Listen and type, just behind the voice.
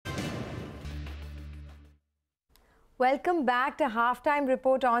Welcome back to Halftime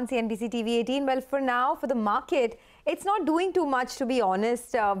Report on CNBC-TV18. Well, for now, for the market, it's not doing too much, to be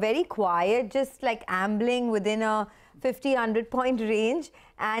honest. Very quiet, just like ambling within a 50-100 point range,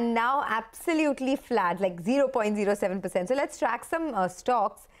 and now absolutely flat, like 0.07%. So let's track some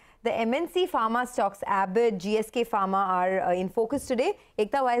stocks. The MNC pharma stocks, Abbot, GSK Pharma, are in focus today.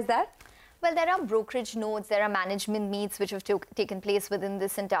 Ekta, why is that? Well, there are brokerage notes, there are management meets which have taken place within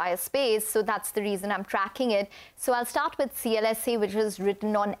this entire space. So that's the reason I'm tracking it. So I'll start with CLSA, which is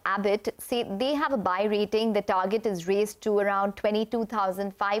written on Abbot. Say they have a buy rating. The target is raised to around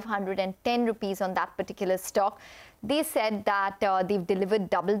 22,510 rupees on that particular stock. They said that they've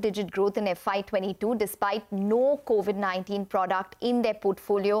delivered double-digit growth in FY22 despite no COVID-19 product in their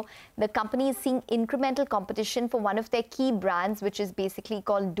portfolio. The company is seeing incremental competition for one of their key brands, which is basically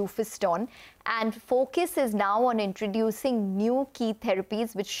called Dufiston. And focus is now on introducing new key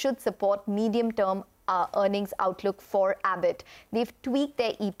therapies, which should support medium-term earnings outlook for Abbot. They've tweaked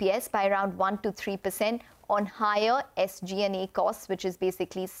their EPS by around 1 to 3% on higher SG&A costs, which is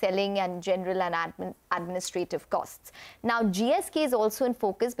basically selling and general and administrative costs. Now, GSK is also in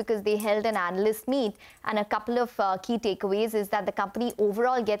focus because they held an analyst meet, and a couple of key takeaways is that the company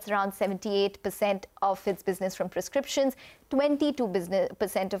overall gets around 78% of its business from prescriptions,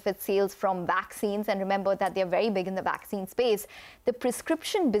 22% of its sales from vaccines, and remember that they're very big in the vaccine space. The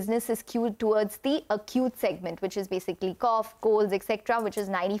prescription business is skewed towards the acute segment, which is basically cough, colds, etc., which is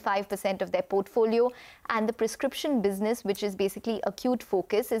 95% of their portfolio. And the prescription business, which is basically acute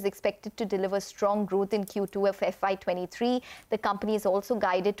focus, is expected to deliver strong growth in Q2 of FY23. The company is also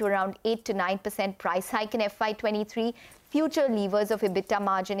guided to around 8 to 9% price hike in FY23. Future levers of EBITDA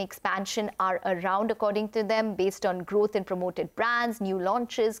margin expansion are around, according to them, based on growth in promoted brands, new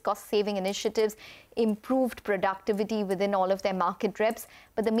launches, cost-saving initiatives, improved productivity within all of their market reps.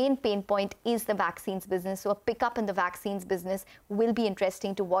 But the main pain point is the vaccines business. So a pickup in the vaccines business will be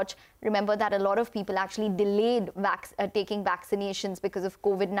interesting to watch. Remember that a lot of people actually delayed taking vaccinations because of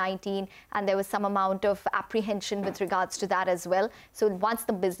COVID-19, and there was some amount of apprehension with regards to that as well. So once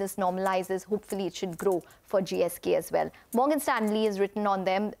the business normalizes, hopefully it should grow for GSK as well. Morgan Stanley is written on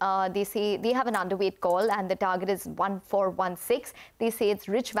them. They say they have an underweight call and the target is 1416. They say it's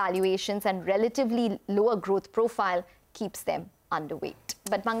rich valuations and relatively lower growth profile keeps them underweight.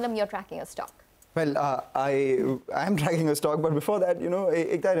 But Mangalam, you're tracking a stock. Well, I am tracking a stock, but before that,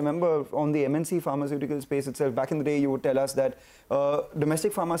 Ekta, I remember on the MNC pharmaceutical space itself, back in the day, you would tell us that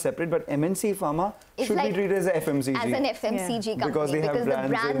domestic pharma is separate, but MNC pharma should be treated as a FMCG. As an FMCG company, because the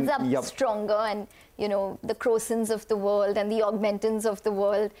brands are stronger, and the Crosons of the world and the Augmentins of the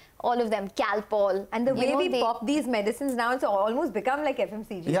world, all of them, Calpol. And the way we pop these medicines now, it's almost become like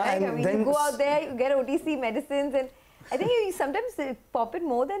FMCG. Yeah, right? and I mean, you go out there, you get OTC medicines, and I think you sometimes pop it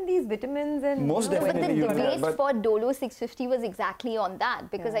more than these vitamins and... Most definitely. But the debate for Dolo 650 was exactly on that,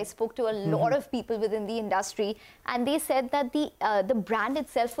 because I spoke to a lot of people within the industry, and they said that the brand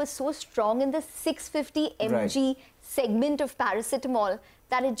itself was so strong in the 650 mg segment of paracetamol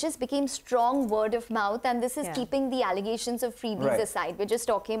that it just became strong word of mouth, and this is keeping the allegations of freebies aside. We're just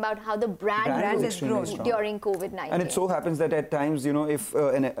talking about how the brand has grown during COVID-19. And it so happens that at times, if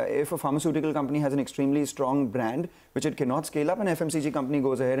a pharmaceutical company has an extremely strong brand, which it cannot scale up, an FMCG company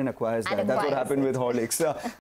goes ahead and acquires that. That's what happened with Horlicks.